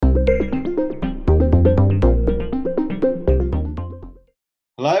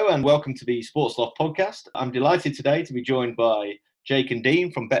and welcome to the Sports Loft podcast. I'm delighted today to be joined by Jake and Dean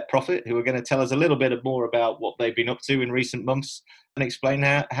from Bet Profit, who are going to tell us a little bit more about what they've been up to in recent months and explain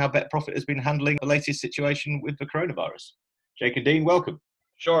how Bet Profit has been handling the latest situation with the coronavirus. Jake and Dean, welcome.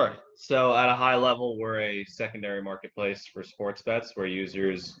 Sure. So at a high level, we're a secondary marketplace for sports bets where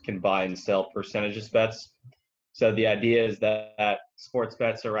users can buy and sell percentages bets. So the idea is that sports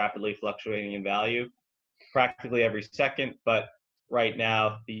bets are rapidly fluctuating in value practically every second, but right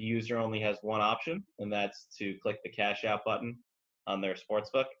now the user only has one option, and that's to click the cash out button on their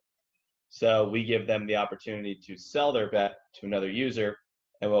sportsbook. So we give them the opportunity to sell their bet to another user,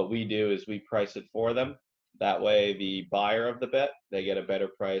 and what we do is we price it for them. That way the buyer of the bet, they get a better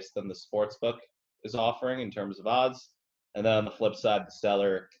price than the sportsbook is offering in terms of odds. And then on the flip side, the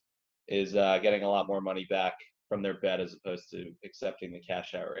seller is getting a lot more money back from their bet as opposed to accepting the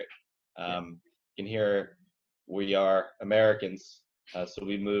cash out rate. You can hear we are Americans, so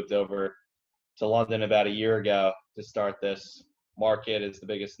we moved over to London about a year ago to start this. Market is the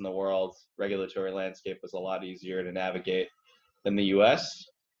biggest in the world. Regulatory landscape was a lot easier to navigate than the US.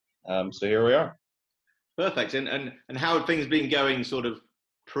 So here we are. Perfect. And how have things been going sort of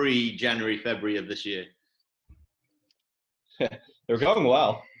pre-January, February of this year? They're going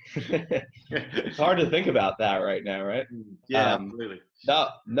well. It's hard to think about that right now, right? Yeah, absolutely.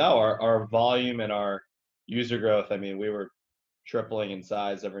 No, our volume and our user growth, I mean, we were tripling in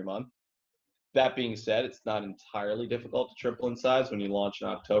size every month. That being said, it's not entirely difficult to triple in size when you launch in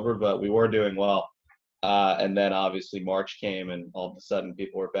October, but we were doing well. And then obviously March came and all of a sudden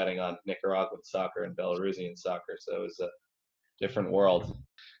people were betting on Nicaraguan soccer and Belarusian soccer. So it was a different world.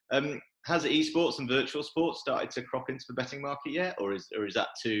 Has esports and virtual sports started to crop into the betting market yet, or is that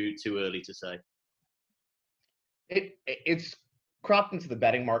too early to say? It's cropped into the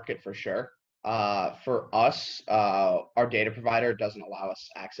betting market for sure. For us, our data provider doesn't allow us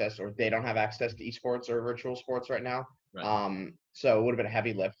access, or they don't have access to esports or virtual sports right now. Right. So it would have been a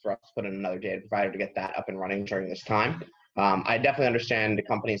heavy lift for us to put in another data provider to get that up and running during this time. I definitely understand the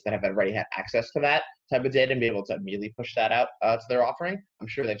companies that have already had access to that type of data and be able to immediately push that out to their offering. I'm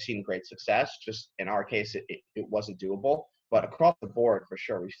sure they've seen great success. Just in our case, it wasn't doable. But across the board, for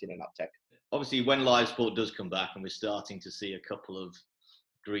sure, we've seen an uptick. Obviously, when live sport does come back, and we're starting to see a couple of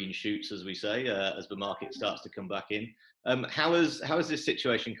green shoots, as we say, as the market starts to come back in, how has this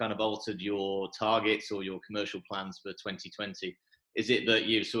situation kind of altered your targets or your commercial plans for 2020? Is it that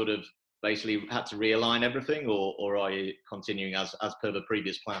you've sort of basically had to realign everything, or are you continuing as per the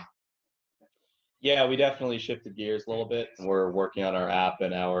previous plan? Yeah, we definitely shifted gears a little bit. We're working on our app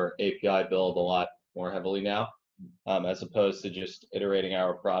and our API build a lot more heavily now, as opposed to just iterating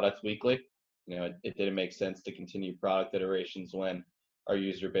our product weekly. You know, it didn't make sense to continue product iterations when our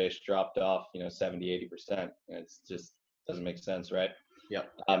user base dropped off, 70, 80%. It's just doesn't make sense, right? Yeah.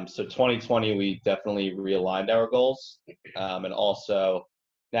 So 2020, we definitely realigned our goals. And also,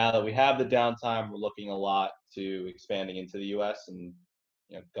 now that we have the downtime, we're looking a lot to expanding into the US and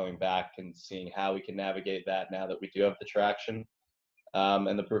going back and seeing how we can navigate that now that we do have the traction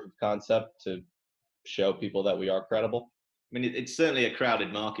and the proof of concept to show people that we are credible. I mean, it's certainly a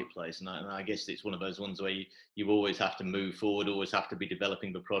crowded marketplace, and I guess it's one of those ones where you always have to move forward, always have to be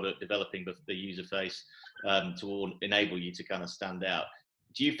developing the product, developing the user face to enable you to kind of stand out.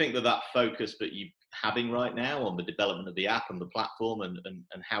 Do you think that focus that you're having right now on the development of the app and the platform and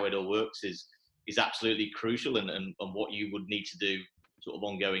how it all works is absolutely crucial and what you would need to do sort of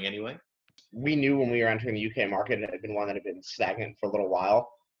ongoing anyway? We knew when we were entering the UK market, it had been one that had been stagnant for a little while.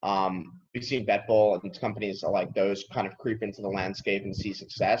 We've seen BetBull and companies like those kind of creep into the landscape and see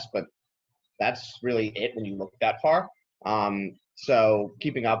success, but that's really it when you look that far. So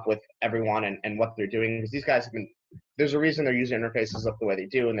keeping up with everyone and what they're doing, because these guys there's a reason their user interfaces look the way they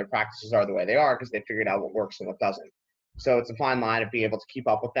do and their practices are the way they are, because they figured out what works and what doesn't. So it's a fine line of being able to keep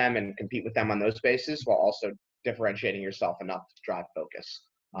up with them and compete with them on those bases while also differentiating yourself enough to drive focus.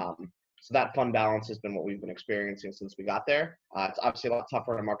 So that fun balance has been what we've been experiencing since we got there. It's obviously a lot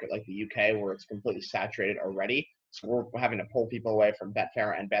tougher in a market like the UK where it's completely saturated already. So we're having to pull people away from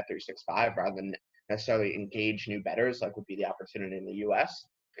Betfair and Bet365 rather than necessarily engage new bettors like would be the opportunity in the US.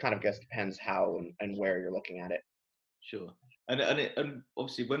 It kind of just depends how and where you're looking at it. Sure. And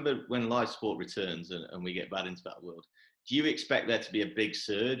obviously when live sport returns and we get back into that world, do you expect there to be a big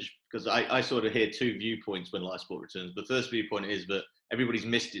surge? Because I sort of hear two viewpoints when live sport returns. The first viewpoint is that everybody's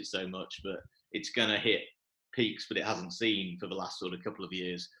missed it so much, but it's going to hit peaks that it hasn't seen for the last sort of couple of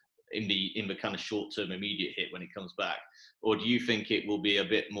years in the kind of short-term immediate hit when it comes back. Or do you think it will be a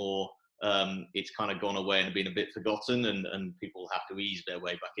bit more, it's kind of gone away and been a bit forgotten and people have to ease their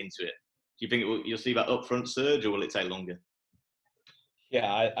way back into it? Do you think you'll see that upfront surge, or will it take longer?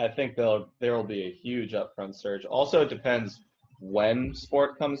 Yeah, I think there will be a huge upfront surge. Also, it depends when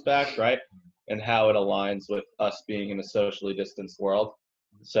sport comes back, right? And how it aligns with us being in a socially distanced world.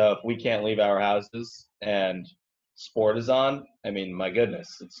 So if we can't leave our houses and sport is on, I mean, my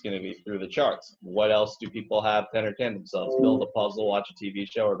goodness, it's going to be through the charts. What else do people have to entertain themselves? Build a puzzle, watch a TV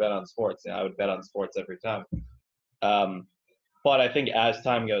show, or bet on sports. I would bet on sports every time. But I think as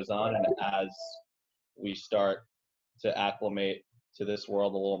time goes on and as we start to acclimate to this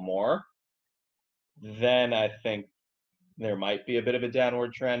world a little more, then I think there might be a bit of a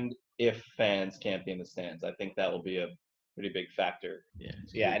downward trend if fans can't be in the stands. I think that will be a pretty big factor.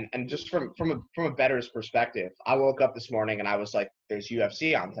 Yeah, and just from a bettor's perspective, I woke up this morning and I was like, "There's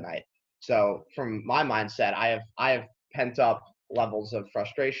UFC on tonight." So from my mindset, I have pent up levels of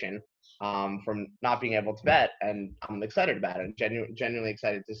frustration from not being able to bet, and I'm excited about it. Genuinely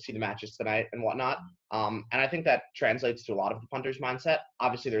excited to see the matches tonight and whatnot. And I think that translates to a lot of the punters' mindset.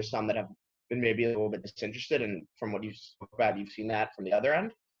 Obviously, there's some that have been maybe a little bit disinterested, and from what you spoke about, you've seen that from the other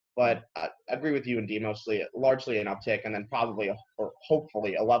end. But I agree with you and D, largely an uptick, and then probably or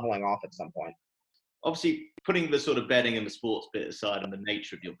hopefully a leveling off at some point. Obviously, putting the sort of betting and the sports bit aside and the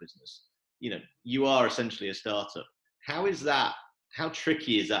nature of your business, you are essentially a startup. How is that? How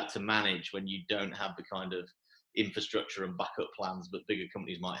tricky is that to manage when you don't have the kind of infrastructure and backup plans that bigger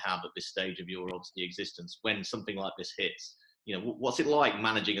companies might have at this stage of your obviously existence when something like this hits? What's it like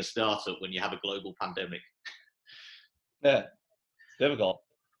managing a startup when you have a global pandemic? Yeah, it's difficult.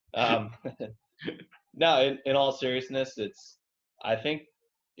 No, in all seriousness, I think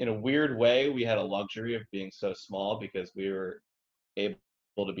in a weird way, we had a luxury of being so small because we were able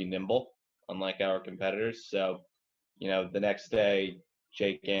to be nimble, unlike our competitors. So, the next day,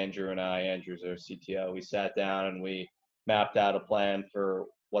 Jake, Andrew, and I, Andrew's our CTO, we sat down and we mapped out a plan for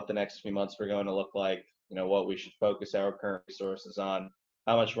what the next few months were going to look like, what we should focus our current resources on,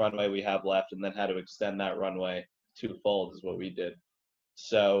 how much runway we have left, and then how to extend that runway twofold is what we did.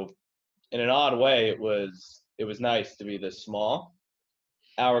 So in an odd way, it was nice to be this small.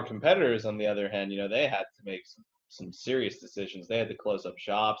 Our competitors, on the other hand, they had to make some serious decisions. They had to close up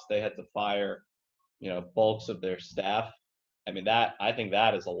shops. They had to fire, bulks of their staff. I mean, I think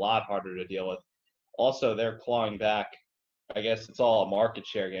that is a lot harder to deal with. Also, they're clawing back. I guess it's all a market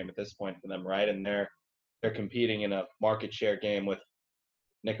share game at this point for them, right? And they're competing in a market share game with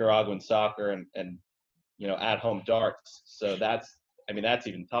Nicaraguan soccer and at-home darts. So that's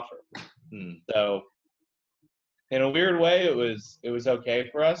even tougher. So in a weird way, it was okay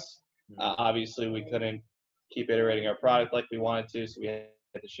for us. Obviously, we couldn't keep iterating our product like we wanted to, so we had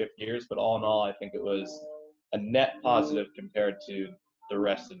to shift gears. But all in all, I think it was a net positive compared to the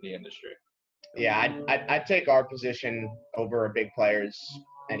rest of the industry. Yeah, I'd take our position over big players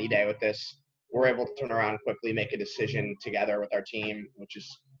any day with this. We're able to turn around quickly, make a decision together with our team, which is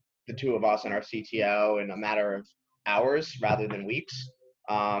the two of us and our CTO, in a matter of hours rather than weeks.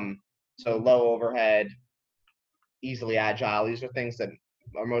 So low overhead, easily agile. These are things that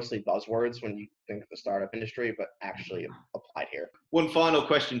are mostly buzzwords when you think of the startup industry, but actually applied here. One final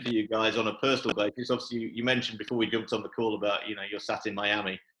question for you guys on a personal basis. Obviously, you mentioned before we jumped on the call about, you're sat in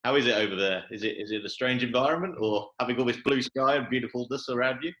Miami. How is it over there? Is it a strange environment, or having all this blue sky and beautifulness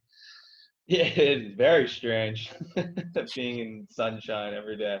around you? Yeah, it's very strange being in sunshine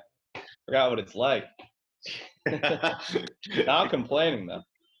every day. Forgot what it's like. Not complaining though.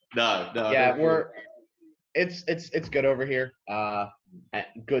 No. Yeah, it's good over here.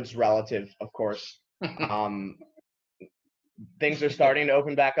 Good's relative, of course. Things are starting to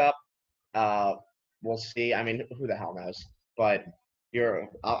open back up. We'll see. I mean, who the hell knows? But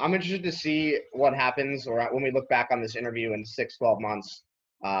I'm interested to see what happens, or when we look back on this interview in 6-12 months,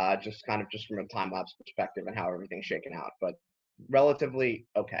 just from a time lapse perspective and how everything's shaken out. But relatively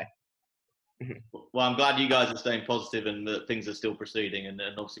okay. Well, I'm glad you guys are staying positive and that things are still proceeding. And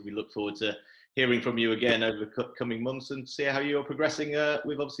obviously, we look forward to hearing from you again over the coming months and see how you are progressing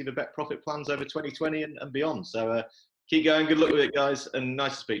with obviously the Bet Profit plans over 2020 and beyond. So keep going. Good luck with it, guys. And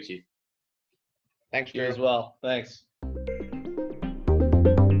nice to speak to you. Thanks, You Drew. as well. Thanks.